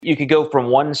You could go from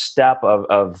one step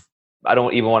of I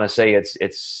don't even want to say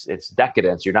it's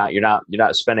decadence. You're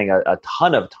not spending a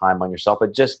ton of time on yourself,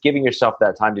 but just giving yourself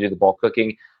that time to do the bulk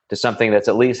cooking, to something that's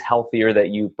at least healthier, that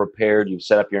you prepared, you've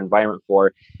set up your environment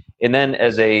for. And then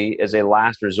as a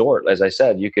last resort, as I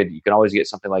said, you can always get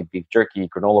something like beef jerky,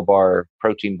 granola bar,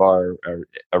 protein bar, or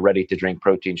a ready to drink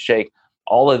protein shake.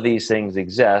 All of these things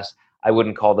exist. I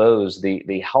wouldn't call those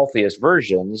the healthiest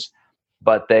versions,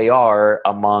 but they are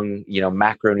among,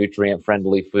 macronutrient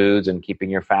friendly foods, and keeping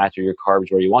your fats or your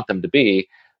carbs where you want them to be.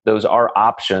 Those are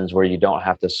options where you don't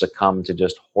have to succumb to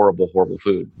just horrible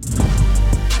food.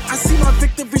 I see my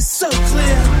victory so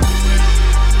clear.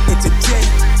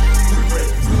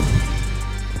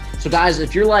 So guys,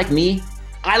 if you're like me,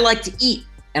 I like to eat,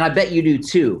 and I bet you do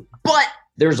too. But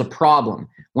there's a problem.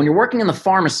 When you're working in the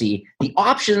pharmacy, the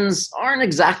options aren't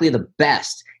exactly the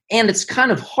best. And it's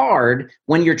kind of hard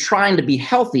when you're trying to be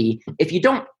healthy if you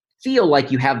don't feel like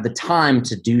you have the time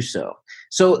to do so.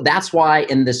 So that's why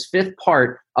in this 5th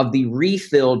part of the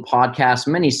Refilled podcast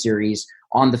miniseries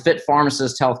on the Fit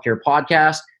Pharmacist Healthcare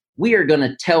Podcast, we are going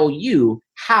to tell you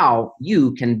how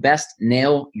you can best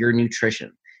nail your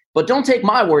nutrition. But don't take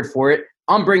my word for it.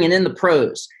 I'm bringing in the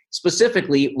pros,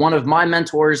 specifically one of my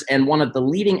mentors and one of the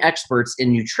leading experts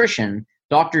in nutrition,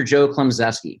 Dr. Joe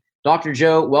Klemczewski. Dr.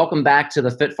 Joe, welcome back to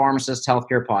the Fit Pharmacist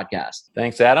Healthcare Podcast.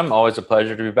 Thanks, Adam. Always a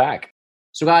pleasure to be back.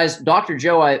 So guys, Dr.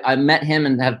 Joe, I met him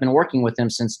and have been working with him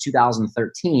since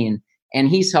 2013, and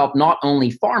he's helped not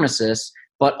only pharmacists,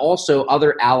 but also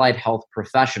other allied health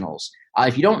professionals.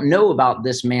 If you don't know about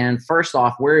this man, first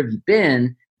off, where have you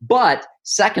been? But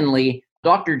secondly,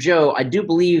 Dr. Joe, I do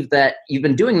believe that you've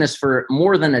been doing this for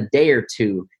more than a day or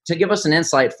two. To give us an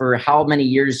insight for how many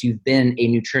years you've been a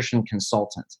nutrition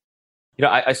consultant.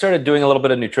 I started doing a little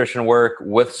bit of nutrition work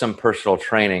with some personal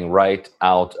training right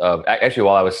out of, actually,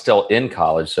 while I was still in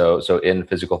college. So in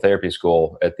physical therapy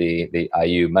school at the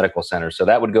IU Medical Center. So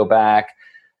that would go back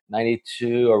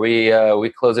 92, or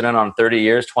we closing in on 30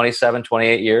 years, 27,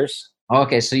 28 years.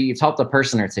 Okay, so you've helped a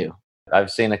person or two. I've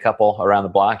seen a couple around the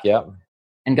block, yep.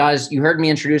 And guys, you heard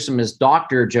me introduce him as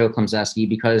Dr. Joe Klemczewski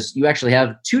because you actually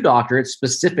have 2 doctorates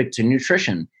specific to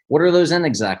nutrition. What are those in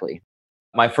exactly?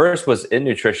 My first was in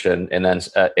nutrition, and then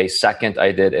a second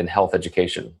I did in health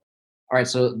education. All right,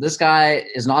 so this guy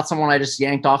is not someone I just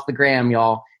yanked off the gram,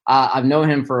 y'all. I've known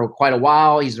him for quite a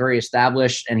while. He's very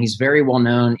established, and he's very well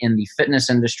known in the fitness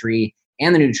industry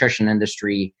and the nutrition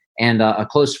industry, and a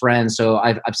close friend. So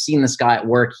I've seen this guy at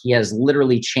work. He has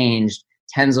literally changed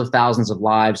tens of thousands of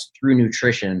lives through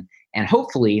nutrition, and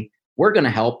hopefully we're going to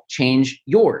help change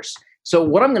yours. So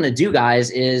what I'm going to do,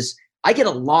 guys, is I get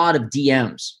a lot of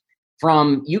DMs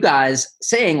from you guys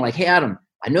saying like, hey, Adam,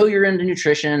 I know you're into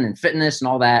nutrition and fitness and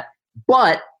all that,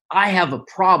 but I have a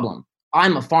problem.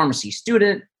 I'm a pharmacy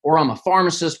student, or I'm a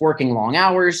pharmacist working long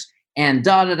hours, and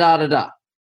da-da-da-da-da.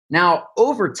 Now,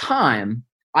 over time,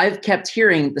 I've kept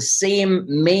hearing the same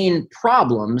main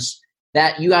problems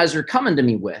that you guys are coming to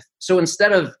me with. So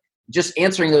instead of just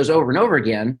answering those over and over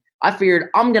again, I figured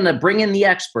I'm going to bring in the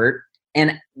expert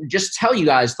and just tell you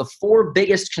guys the 4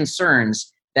 biggest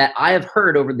concerns that I have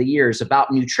heard over the years about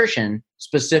nutrition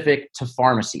specific to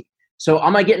pharmacy. So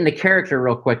I'm going to get into character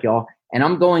real quick, y'all, and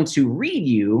I'm going to read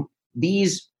you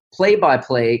these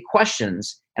play-by-play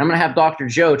questions, and I'm going to have Dr.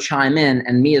 Joe chime in,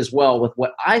 and me as well, with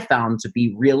what I found to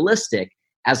be realistic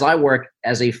as I work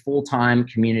as a full-time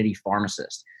community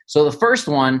pharmacist. So the first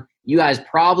one, you guys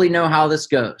probably know how this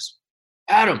goes.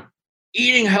 Adam,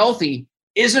 eating healthy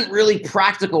isn't really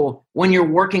practical when you're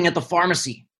working at the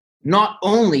pharmacy. Not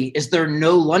only is there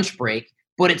no lunch break,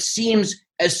 but it seems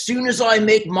as soon as I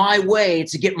make my way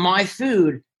to get my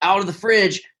food out of the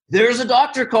fridge, there's a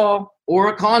doctor call or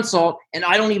a consult, and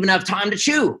I don't even have time to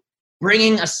chew.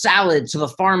 Bringing a salad to the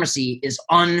pharmacy is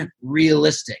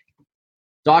unrealistic.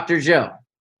 Dr. Joe,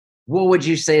 what would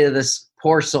you say to this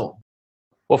poor soul?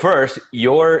 Well, first,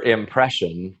 your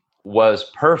impression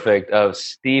was perfect of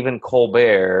Stephen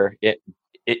Colbert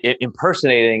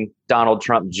impersonating Donald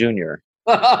Trump Jr.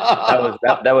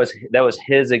 That was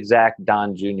his exact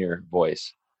Don Jr.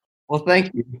 voice. Well,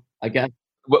 thank you. I guess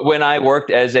when I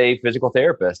worked as a physical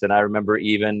therapist, and I remember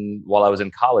even while I was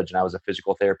in college and I was a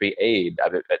physical therapy aide,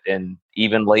 and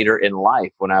even later in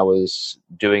life when I was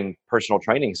doing personal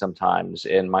training sometimes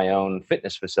in my own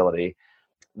fitness facility,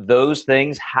 those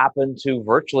things happen to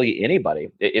virtually anybody.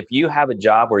 If you have a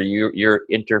job where you're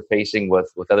interfacing with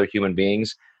other human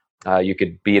beings, you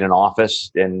could be in an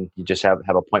office and you just have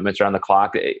appointments around the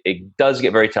clock. It does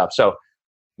get very tough. So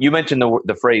you mentioned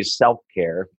the phrase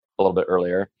self-care a little bit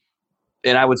earlier.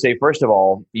 And I would say, first of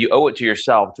all, you owe it to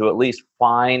yourself to at least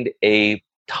find a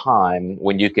time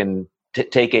when you can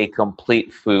take a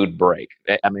complete food break.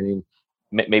 I mean,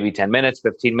 maybe 10 minutes,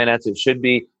 15 minutes. It should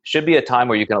be a time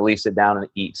where you can at least sit down and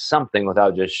eat something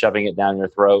without just shoving it down your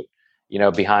throat,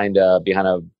 behind a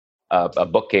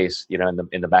bookcase,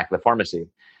 in the back of the pharmacy.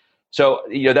 So,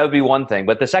 that would be one thing.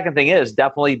 But the second thing is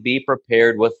definitely be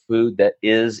prepared with food that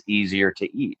is easier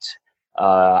to eat.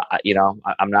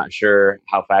 I'm not sure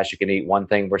how fast you can eat one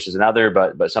thing versus another,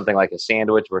 but something like a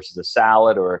sandwich versus a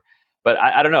salad, but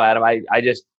I don't know, Adam.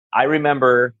 I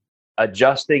remember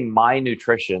adjusting my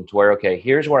nutrition to where, okay,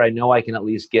 here's where I know I can at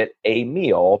least get a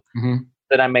meal. Mm-hmm.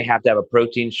 Then I may have to have a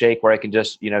protein shake where I can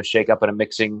just, shake up in a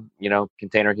mixing,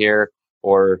 container here,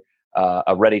 or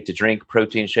a ready to drink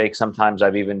protein shake. Sometimes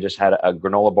I've even just had a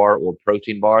granola bar or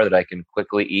protein bar that I can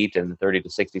quickly eat in 30 to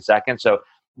 60 seconds. So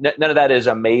none of that is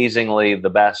amazingly the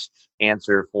best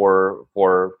answer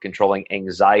for controlling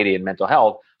anxiety and mental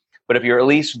health. But if you're at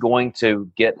least going to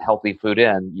get healthy food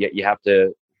in, you have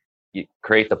to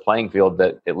create the playing field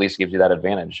that at least gives you that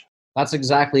advantage. That's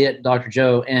exactly it, Dr.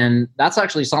 Joe. And that's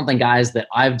actually something, guys, that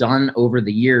I've done over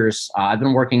the years. I've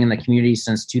been working in the community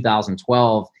since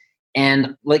 2012.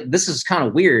 And this is kind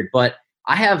of weird, but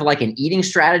I have an eating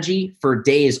strategy for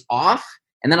days off.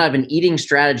 And then I have an eating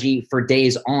strategy for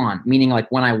days on, meaning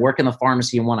when I work in the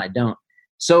pharmacy and when I don't.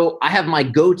 So I have my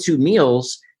go-to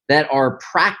meals that are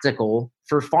practical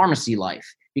for pharmacy life,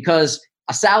 because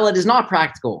a salad is not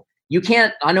practical. You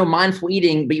can't, I know mindful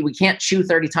eating, but we can't chew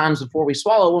 30 times before we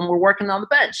swallow when we're working on the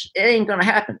bench. It ain't going to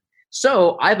happen.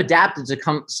 So I've adapted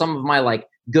to some of my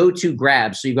go-to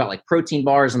grabs. So you've got protein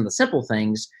bars and the simple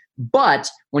things. But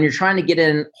when you're trying to get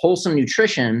in wholesome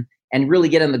nutrition and really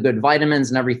get in the good vitamins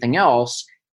and everything else,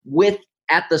 with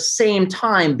at the same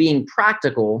time being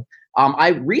practical, I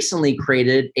recently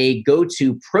created a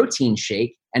go-to protein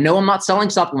shake. And no, I'm not selling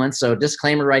supplements, so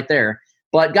disclaimer right there.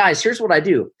 But guys, here's what I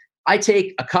do. I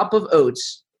take a cup of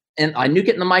oats and I nuke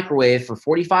it in the microwave for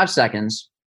 45 seconds,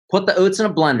 put the oats in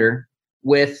a blender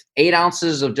with 8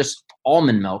 ounces of just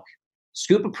almond milk,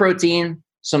 scoop of protein,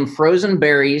 some frozen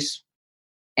berries,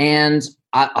 and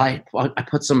I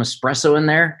put some espresso in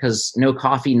there because no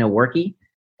coffee, no worky.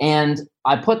 And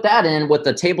I put that in with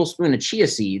a tablespoon of chia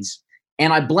seeds,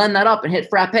 and I blend that up and hit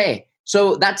frappe.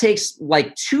 So that takes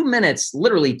 2 minutes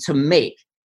literally to make.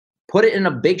 Put it in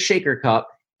a big shaker cup.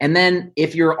 And then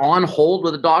if you're on hold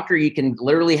with a doctor, you can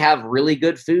literally have really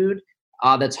good food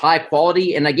that's high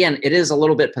quality. And again, it is a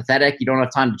little bit pathetic. You don't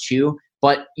have time to chew.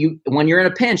 But when you're in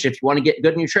a pinch, if you want to get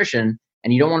good nutrition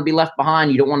and you don't want to be left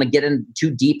behind, you don't want to get in too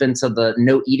deep into the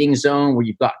no eating zone where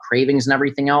you've got cravings and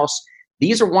everything else,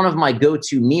 these are one of my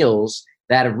go-to meals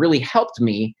that have really helped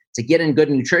me to get in good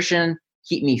nutrition,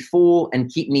 keep me full, and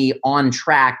keep me on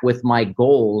track with my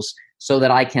goals so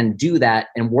that I can do that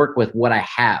and work with what I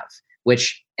have,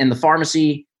 which in the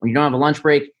pharmacy, when you don't have a lunch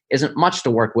break, isn't much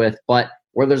to work with, but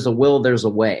where there's a will, there's a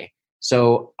way.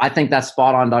 So I think that's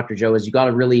spot on, Dr. Joe, is you got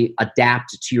to really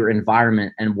adapt to your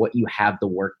environment and what you have to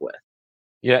work with.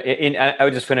 Yeah, and I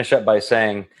would just finish up by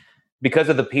saying, because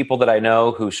of the people that I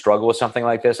know who struggle with something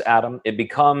like this, Adam, it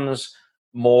becomes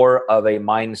more of a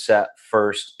mindset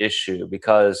first issue,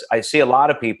 because I see a lot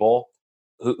of people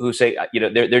who say,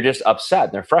 they're just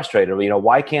upset. They're frustrated.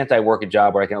 Why can't I work a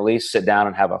job where I can at least sit down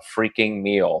and have a freaking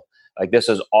meal? This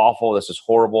is awful. This is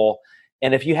horrible.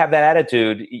 And if you have that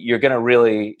attitude, you're going to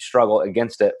really struggle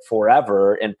against it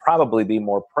forever and probably be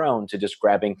more prone to just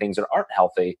grabbing things that aren't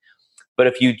healthy. But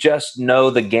if you just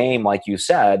know the game, like you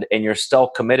said, and you're still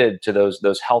committed to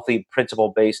those healthy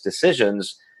principle-based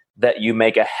decisions that you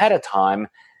make ahead of time,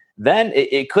 then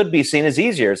it could be seen as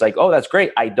easier. It's oh, that's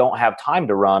great. I don't have time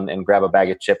to run and grab a bag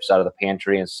of chips out of the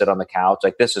pantry and sit on the couch.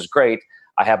 This is great.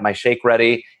 I have my shake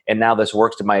ready, and now this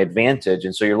works to my advantage.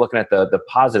 And so you're looking at the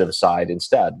positive side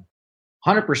instead.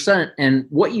 100%. And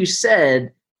what you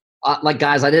said,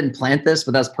 guys, I didn't plant this,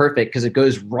 but that's perfect because it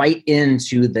goes right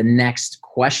into the next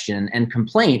question and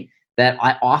complaint that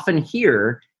I often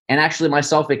hear and actually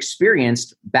myself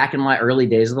experienced back in my early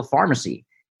days of the pharmacy.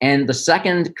 And the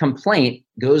second complaint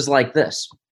goes like this: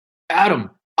 Adam,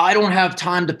 I don't have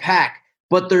time to pack,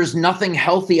 but there's nothing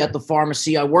healthy at the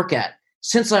pharmacy I work at.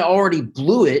 Since I already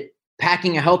blew it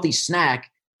packing a healthy snack,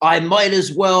 I might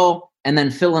as well, and then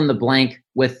fill in the blank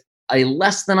with a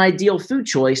less than ideal food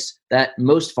choice that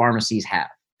most pharmacies have.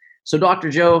 So Dr.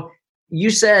 Joe,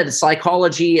 you said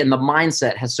psychology and the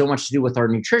mindset has so much to do with our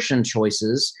nutrition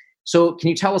choices. So can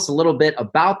you tell us a little bit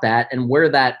about that and where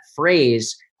that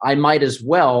phrase, I might as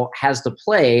well, has to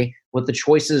play with the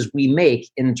choices we make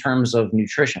in terms of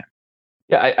nutrition?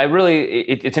 Yeah, I really,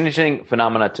 it's an interesting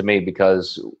phenomena to me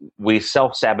because we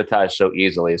self-sabotage so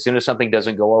easily. As soon as something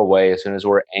doesn't go our way, as soon as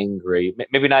we're angry,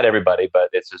 maybe not everybody, but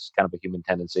it's just kind of a human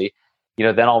tendency.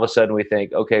 then all of a sudden we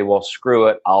think, okay, well, screw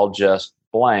it. I'll just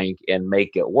blank and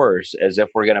make it worse, as if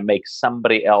we're going to make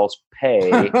somebody else pay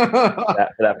for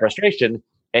that frustration.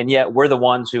 And yet we're the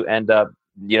ones who end up,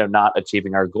 not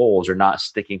achieving our goals or not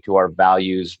sticking to our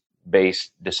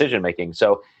values-based decision-making.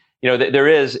 So, there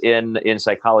is in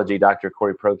psychology, Dr.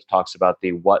 Corey Probst talks about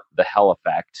the what the hell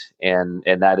effect. And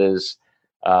that is,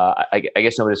 I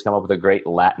guess nobody's come up with a great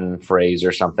Latin phrase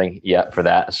or something yet for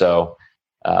that. So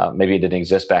maybe it didn't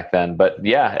exist back then, but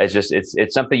yeah,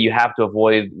 it's something you have to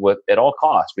avoid at all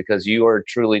costs, because you are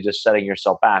truly just setting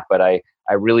yourself back. But I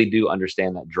really do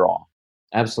understand that draw.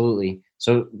 Absolutely.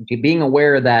 So being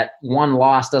aware that one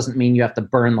loss doesn't mean you have to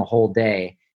burn the whole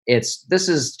day. This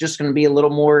is just going to be a little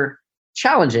more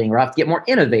challenging, or I have to get more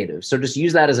innovative. So just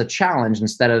use that as a challenge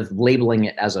instead of labeling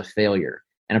it as a failure,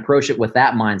 and approach it with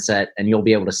that mindset, and you'll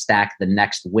be able to stack the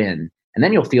next win. And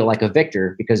then you'll feel like a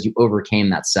victor because you overcame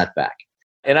that setback.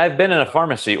 And I've been in a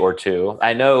pharmacy or two.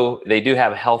 I know they do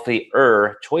have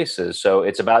healthier choices. So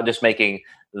it's about just making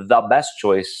the best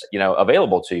choice,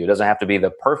 available to you. It doesn't have to be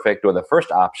the perfect or the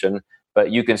first option,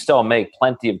 but you can still make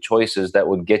plenty of choices that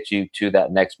would get you to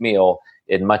that next meal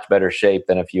in much better shape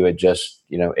than if you had just,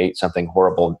 ate something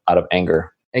horrible out of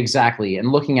anger. Exactly.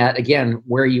 And looking at, again,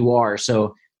 where you are.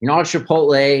 So you're not at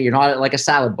Chipotle, you're not at like a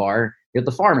salad bar, you're at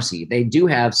the pharmacy. They do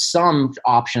have some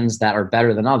options that are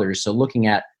better than others. So looking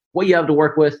at what you have to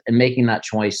work with and making that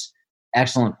choice.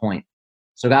 Excellent point.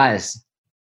 So guys,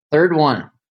 third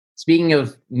one, speaking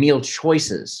of meal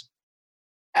choices,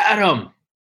 Adam,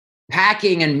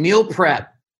 packing and meal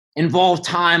prep involve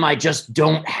time I just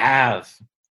don't have.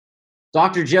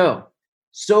 Dr. Joe,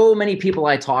 so many people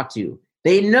I talk to,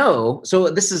 they know. So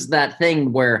this is that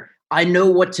thing where I know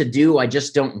what to do, I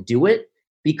just don't do it,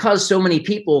 because so many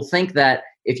people think that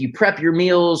if you prep your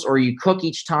meals or you cook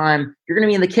each time, you're going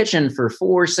to be in the kitchen for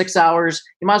 4-6 hours.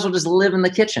 You might as well just live in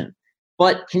the kitchen.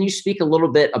 But can you speak a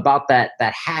little bit about that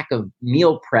hack of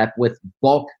meal prep with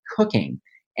bulk cooking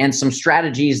and some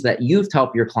strategies that you've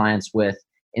helped your clients with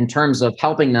in terms of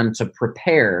helping them to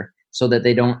prepare so that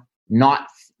they don't not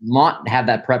have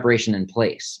that preparation in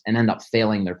place and end up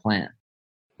failing their plan?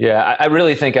 Yeah, I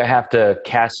really think I have to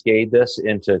cascade this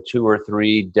into 2 or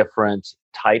 3 different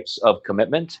types of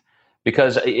commitment.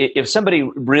 Because if somebody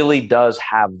really does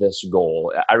have this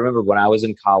goal, I remember when I was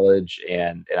in college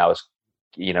and I was,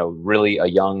 really a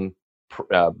young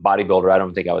bodybuilder. I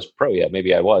don't think I was pro yet.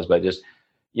 Maybe I was, but just,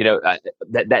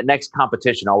 that next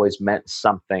competition always meant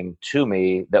something to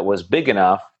me that was big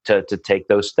enough to take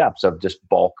those steps of just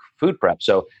bulk food prep.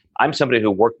 So I'm somebody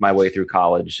who worked my way through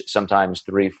college, sometimes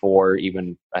 3, 4,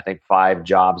 even I think 5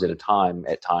 jobs at a time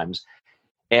at times.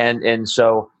 And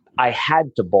so I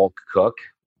had to bulk cook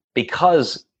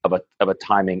because of a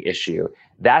timing issue.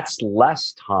 That's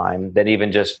less time than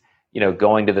even just,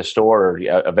 going to the store or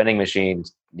a vending machine,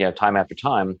 time after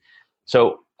time.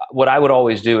 So what I would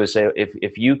always do is say,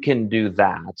 if you can do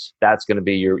that, that's going to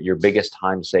be your biggest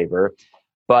time saver.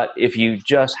 But if you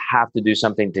just have to do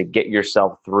something to get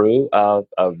yourself through a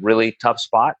really tough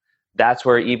spot, that's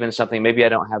where even something, maybe I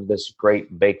don't have this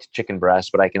great baked chicken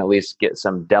breast, but I can at least get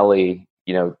some deli,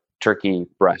 turkey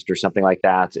breast or something like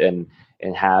that, and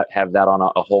have that on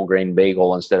a whole grain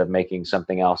bagel instead of making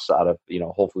something else out of,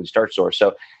 Whole Foods starch source.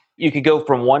 So you could go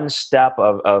from one step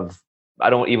of I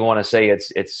don't even want to say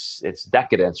it's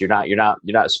decadence. You're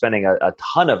not spending a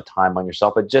ton of time on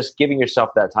yourself, but just giving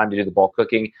yourself that time to do the bulk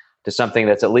cooking, to something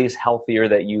that's at least healthier,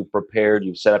 that you prepared,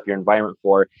 you've set up your environment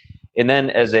for. And then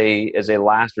as a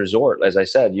last resort, as I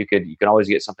said, you can always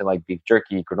get something like beef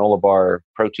jerky, granola bar,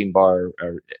 protein bar,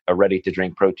 or a ready to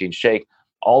drink protein shake.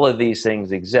 All of these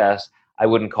things exist. I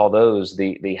wouldn't call those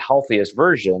the healthiest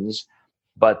versions,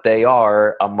 but they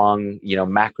are among,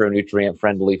 macronutrient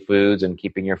friendly foods, and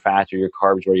keeping your fats or your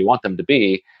carbs where you want them to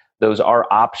be. Those are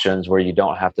options where you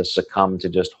don't have to succumb to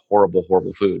just horrible,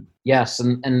 horrible food. Yes.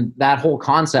 And that whole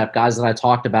concept, guys, that I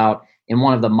talked about in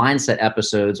one of the mindset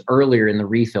episodes earlier in the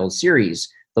Refilled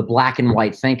series, the black and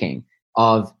white thinking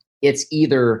of it's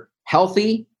either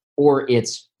healthy or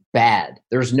it's bad.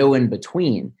 There's no in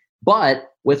between. But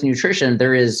with nutrition,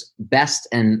 there is best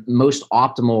and most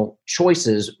optimal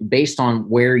choices based on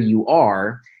where you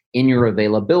are in your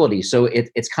availability. So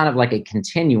it's kind of like a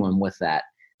continuum with that.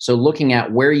 So looking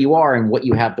at where you are and what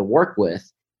you have to work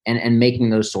with and making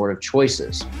those sort of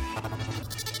choices.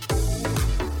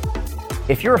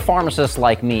 If you're a pharmacist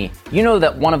like me, you know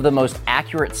that one of the most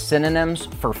accurate synonyms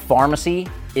for pharmacy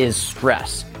is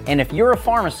stress. And if you're a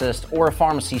pharmacist or a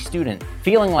pharmacy student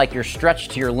feeling like you're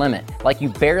stretched to your limit, like you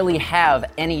barely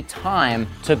have any time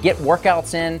to get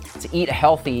workouts in, to eat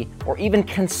healthy, or even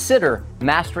consider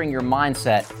mastering your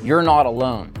mindset, you're not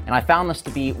alone. And I found this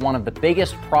to be one of the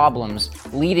biggest problems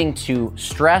leading to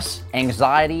stress,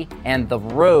 anxiety, and the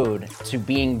road to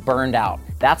being burned out.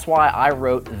 That's why I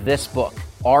wrote this book,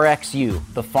 RxU,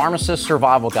 the Pharmacist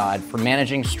Survival Guide for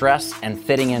Managing Stress and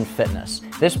Fitting in Fitness.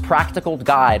 This practical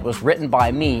guide was written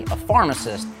by me, a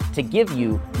pharmacist, to give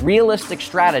you realistic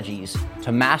strategies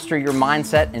to master your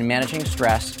mindset in managing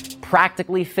stress,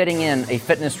 practically fitting in a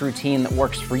fitness routine that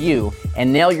works for you,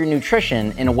 and nail your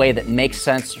nutrition in a way that makes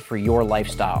sense for your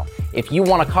lifestyle. If you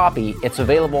want a copy, it's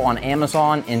available on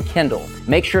Amazon and Kindle.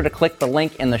 Make sure to click the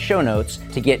link in the show notes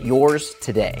to get yours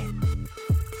today.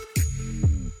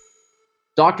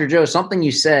 Dr. Joe, something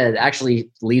you said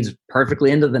actually leads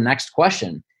perfectly into the next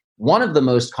question. One of the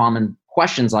most common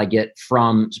questions I get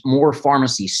from more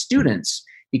pharmacy students,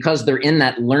 because they're in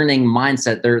that learning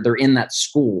mindset, they're in that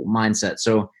school mindset.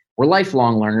 So we're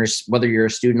lifelong learners, whether you're a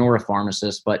student or a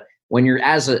pharmacist, but when you're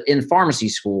in pharmacy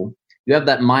school, you have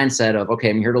that mindset of, okay,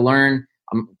 I'm here to learn,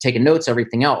 I'm taking notes,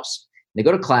 everything else. They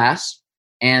go to class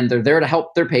and they're there to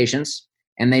help their patients,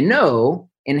 and they know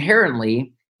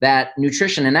inherently that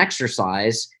nutrition and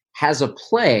exercise has a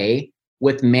play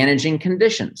with managing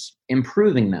conditions,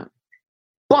 improving them.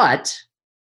 But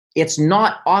it's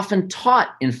not often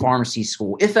taught in pharmacy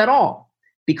school, if at all,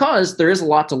 because there is a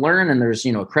lot to learn and there's,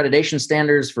 accreditation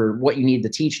standards for what you need to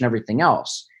teach and everything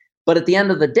else. But at the end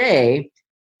of the day,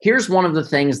 here's one of the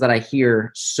things that I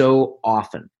hear so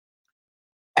often.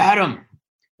 Adam,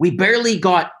 we barely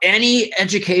got any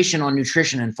education on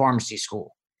nutrition in pharmacy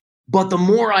school. But the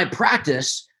more I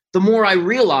practice, the more I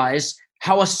realize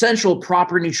how essential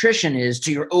proper nutrition is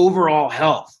to your overall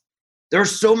health. There are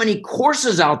so many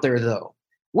courses out there, though.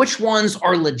 Which ones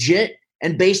are legit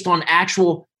and based on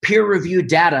actual peer-reviewed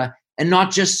data and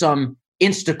not just some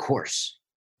Insta course?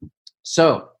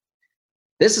 So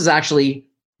this is actually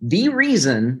the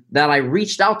reason that I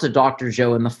reached out to Dr.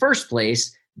 Joe in the first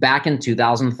place back in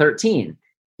 2013,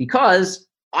 because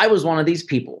I was one of these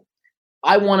people.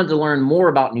 I wanted to learn more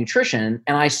about nutrition,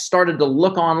 and I started to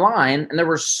look online, and there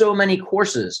were so many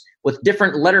courses with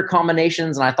different letter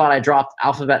combinations, and I thought I dropped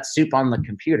alphabet soup on the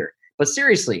computer. But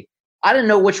seriously, I didn't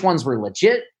know which ones were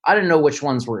legit. I didn't know which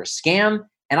ones were a scam,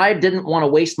 and I didn't want to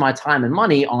waste my time and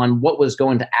money on what was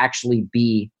going to actually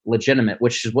be legitimate,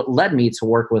 which is what led me to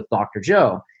work with Dr.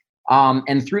 Joe.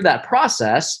 And through that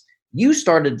process, you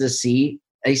started to see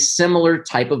a similar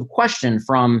type of question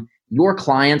from your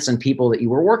clients and people that you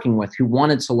were working with who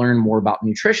wanted to learn more about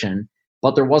nutrition,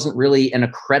 but there wasn't really an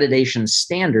accreditation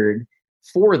standard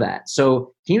for that.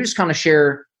 So can you just kind of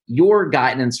share your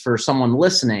guidance for someone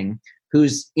listening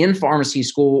who's in pharmacy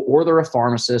school, or they're a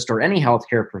pharmacist or any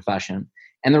healthcare profession,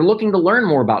 and they're looking to learn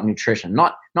more about nutrition,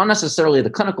 not necessarily the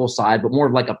clinical side, but more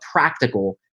of like a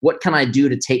practical, what can I do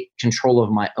to take control of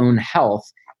my own health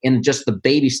in just the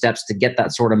baby steps to get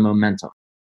that sort of momentum?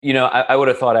 I would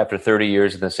have thought after 30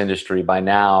 years in this industry, by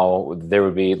now, there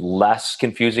would be less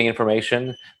confusing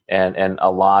information and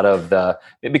a lot of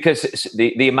because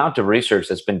the amount of research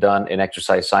that's been done in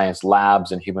exercise science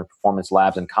labs and human performance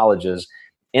labs and colleges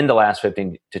in the last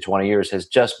 15 to 20 years has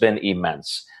just been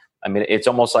immense. I mean, it's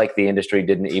almost like the industry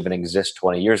didn't even exist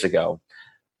 20 years ago.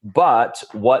 But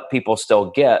what people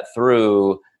still get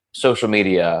through social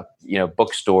media,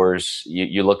 bookstores,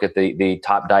 you look at the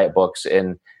top diet books,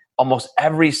 and almost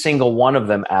every single one of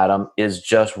them, Adam, is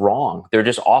just wrong. They're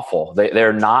just awful.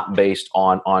 They're not based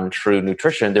on true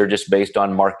nutrition. They're just based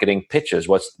on marketing pitches.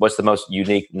 What's the most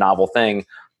unique, novel thing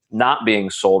not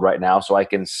being sold right now so I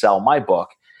can sell my book?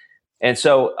 And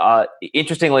so,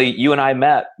 interestingly, you and I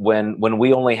met when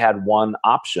we only had one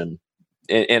option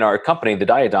in our company, the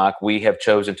Diet Doc. We have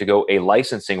chosen to go a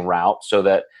licensing route so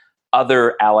that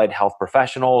other allied health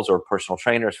professionals or personal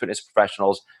trainers, fitness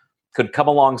professionals could come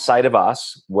alongside of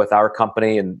us with our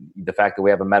company, and the fact that we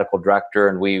have a medical director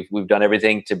and we've done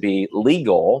everything to be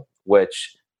legal,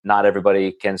 which not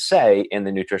everybody can say in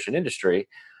the nutrition industry.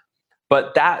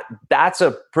 But that's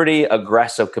a pretty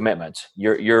aggressive commitment.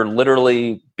 You're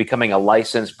literally becoming a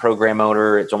licensed program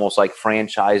owner. It's almost like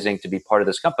franchising to be part of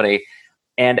this company.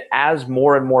 And as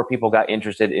more and more people got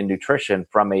interested in nutrition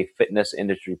from a fitness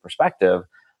industry perspective,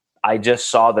 I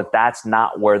just saw that that's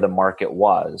not where the market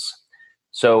was.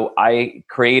 So I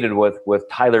created with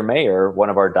Tyler Mayer, one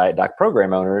of our Diet Doc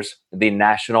program owners, the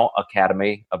National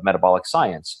Academy of Metabolic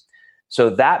Science. So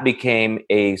that became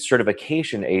a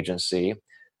certification agency.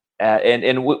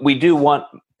 And we do want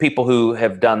people who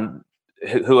have done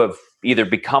who have either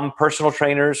become personal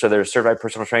trainers, so they're a certified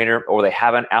personal trainer, or they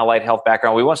have an allied health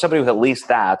background. We want somebody with at least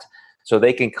that, so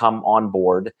they can come on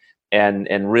board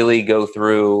and really go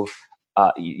through,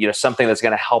 something that's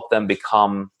going to help them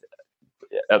become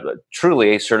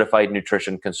truly a certified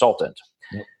nutrition consultant.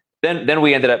 Yep. Then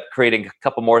we ended up creating a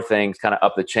couple more things kind of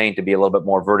up the chain to be a little bit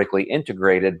more vertically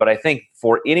integrated. But I think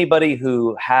for anybody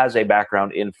who has a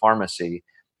background in pharmacy,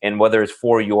 and whether it's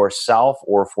for yourself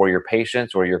or for your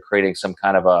patients, or you're creating some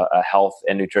kind of a health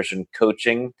and nutrition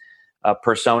coaching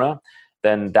persona,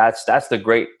 then that's the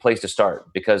great place to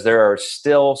start, because there are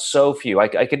still so few.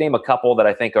 I could name a couple that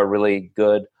I think are really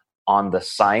good on the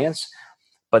science,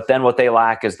 but then what they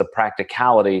lack is the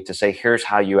practicality to say, here's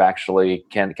how you actually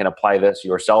can apply this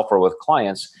yourself or with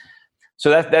clients. So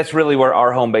that's really where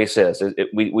our home base is.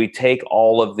 We take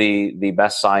all of the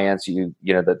best science,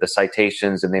 the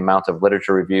citations and the amount of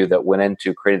literature review that went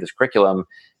into creating this curriculum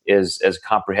is as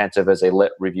comprehensive as a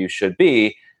lit review should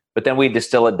be. But then we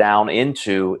distill it down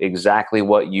into exactly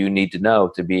what you need to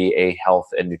know to be a health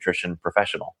and nutrition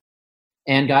professional.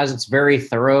 And guys, it's very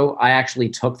thorough. I actually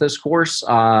took this course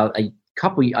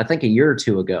I think a year or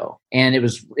two ago, and it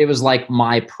was like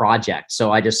my project.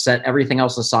 So I just set everything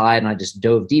else aside and I just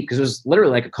dove deep, because it was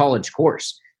literally like a college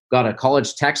course. Got a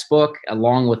college textbook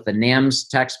along with the NAMS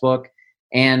textbook,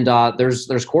 and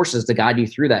there's courses to guide you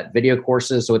through that, video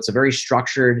courses. So it's a very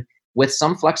structured, with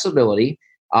some flexibility,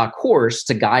 course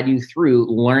to guide you through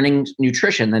learning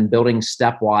nutrition, then building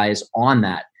stepwise on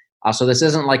that. So this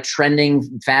isn't like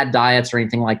trending fad diets or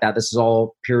anything like that. This is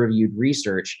all peer-reviewed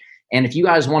research. And if you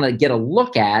guys want to get a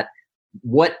look at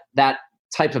what that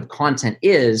type of content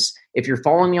is, if you're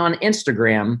following me on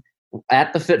Instagram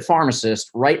at The Fit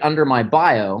Pharmacist, right under my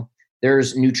bio,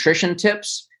 there's nutrition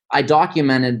tips. I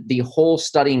documented the whole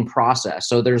studying process.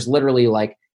 So there's literally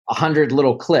like 100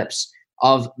 little clips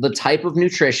of the type of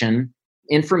nutrition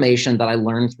information that I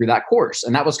learned through that course.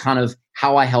 And that was kind of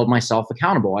how I held myself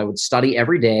accountable. I would study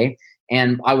every day,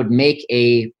 and I would make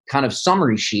a kind of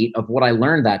summary sheet of what I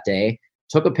learned that day,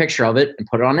 took a picture of it and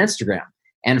put it on Instagram.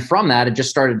 And from that, it just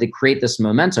started to create this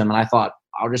momentum. And I thought,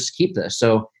 I'll just keep this.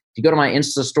 So if you go to my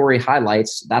Insta story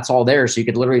highlights, that's all there. So you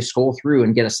could literally scroll through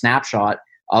and get a snapshot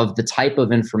of the type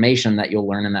of information that you'll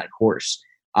learn in that course.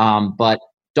 But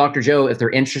Dr. Joe, if they're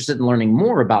interested in learning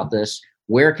more about this,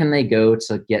 where can they go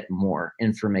to get more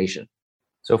information?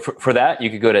 So for that, you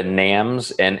could go to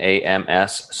NAMS,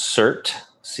 NAMS, CERT,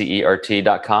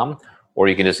 CERT.com. Or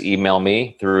you can just email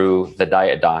me through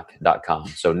thedietdoc.com.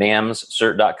 So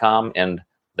namscert.com and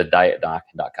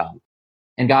thedietdoc.com.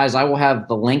 And guys, I will have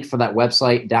the link for that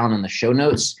website down in the show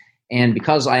notes. And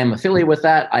because I am affiliated with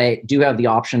that, I do have the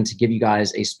option to give you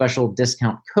guys a special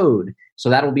discount code. So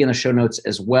that will be in the show notes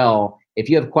as well. If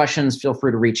you have questions, feel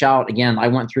free to reach out. Again, I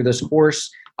went through this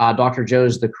course. Dr.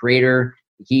 Joe's the creator.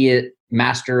 He is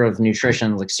master of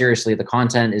nutrition. Like seriously, the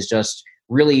content is just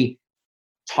really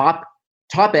top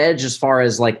edge as far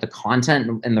as like the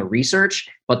content and the research.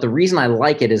 But the reason I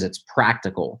like it is it's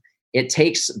practical. It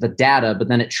takes the data, but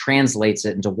then it translates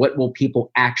it into what will people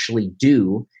actually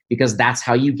do, because that's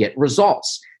how you get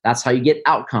results. That's how you get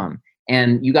outcome.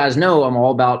 And you guys know I'm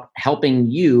all about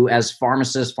helping you as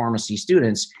pharmacists, pharmacy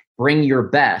students, bring your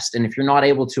best. And if you're not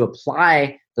able to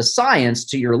apply the science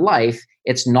to your life,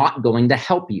 it's not going to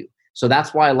help you. So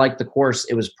that's why I like the course.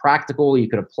 It was practical. You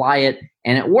could apply it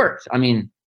and it worked. I mean,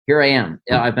 here I am.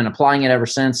 I've been applying it ever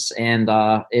since, and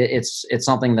it's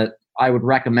something that I would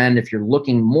recommend if you're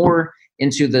looking more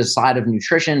into the side of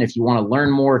nutrition, if you want to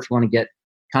learn more, if you want to get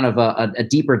kind of a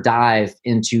deeper dive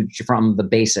into from the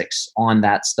basics on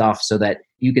that stuff, so that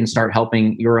you can start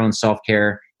helping your own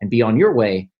self-care and be on your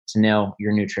way to nail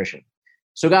your nutrition.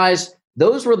 So guys,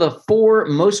 those were the 4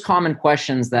 most common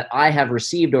questions that I have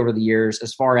received over the years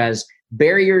as far as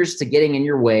barriers to getting in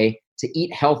your way to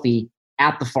eat healthy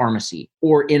at the pharmacy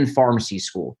or in pharmacy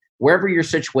school. Wherever your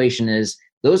situation is,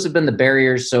 those have been the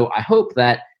barriers. So I hope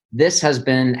that this has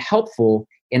been helpful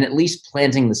in at least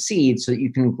planting the seed so that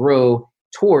you can grow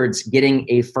towards getting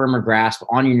a firmer grasp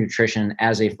on your nutrition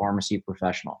as a pharmacy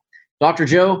professional. Dr.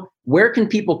 Joe, where can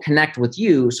people connect with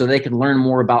you so they can learn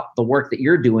more about the work that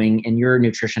you're doing and your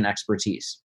nutrition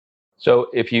expertise? So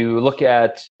if you look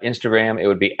at Instagram, it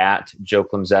would be at Joe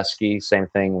Klemczewski. Same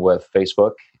thing with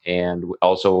Facebook. And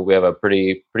also we have a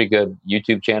pretty good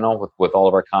YouTube channel with all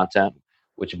of our content,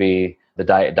 which would be the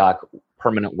Diet Doc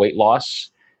Permanent Weight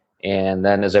Loss. And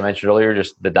then, as I mentioned earlier,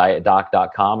 just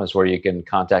thedietdoc.com is where you can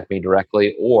contact me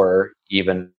directly or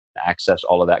even access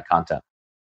all of that content.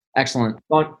 Excellent.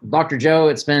 Well, Dr. Joe,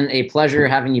 it's been a pleasure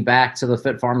having you back to the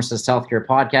Fit Pharmacist Healthcare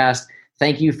Podcast.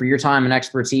 Thank you for your time and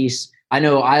expertise. I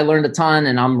know I learned a ton,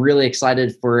 and I'm really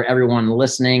excited for everyone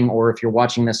listening, or if you're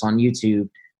watching this on YouTube,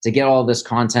 to get all this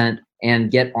content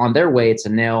and get on their way to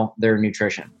nail their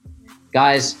nutrition.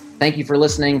 Guys, thank you for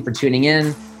listening, for tuning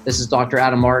in. This is Dr.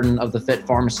 Adam Martin of the Fit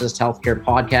Pharmacist Healthcare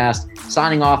Podcast,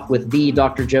 signing off with the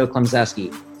Dr. Joe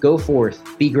Klemczewski. Go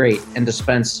forth, be great, and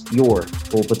dispense your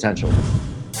full potential.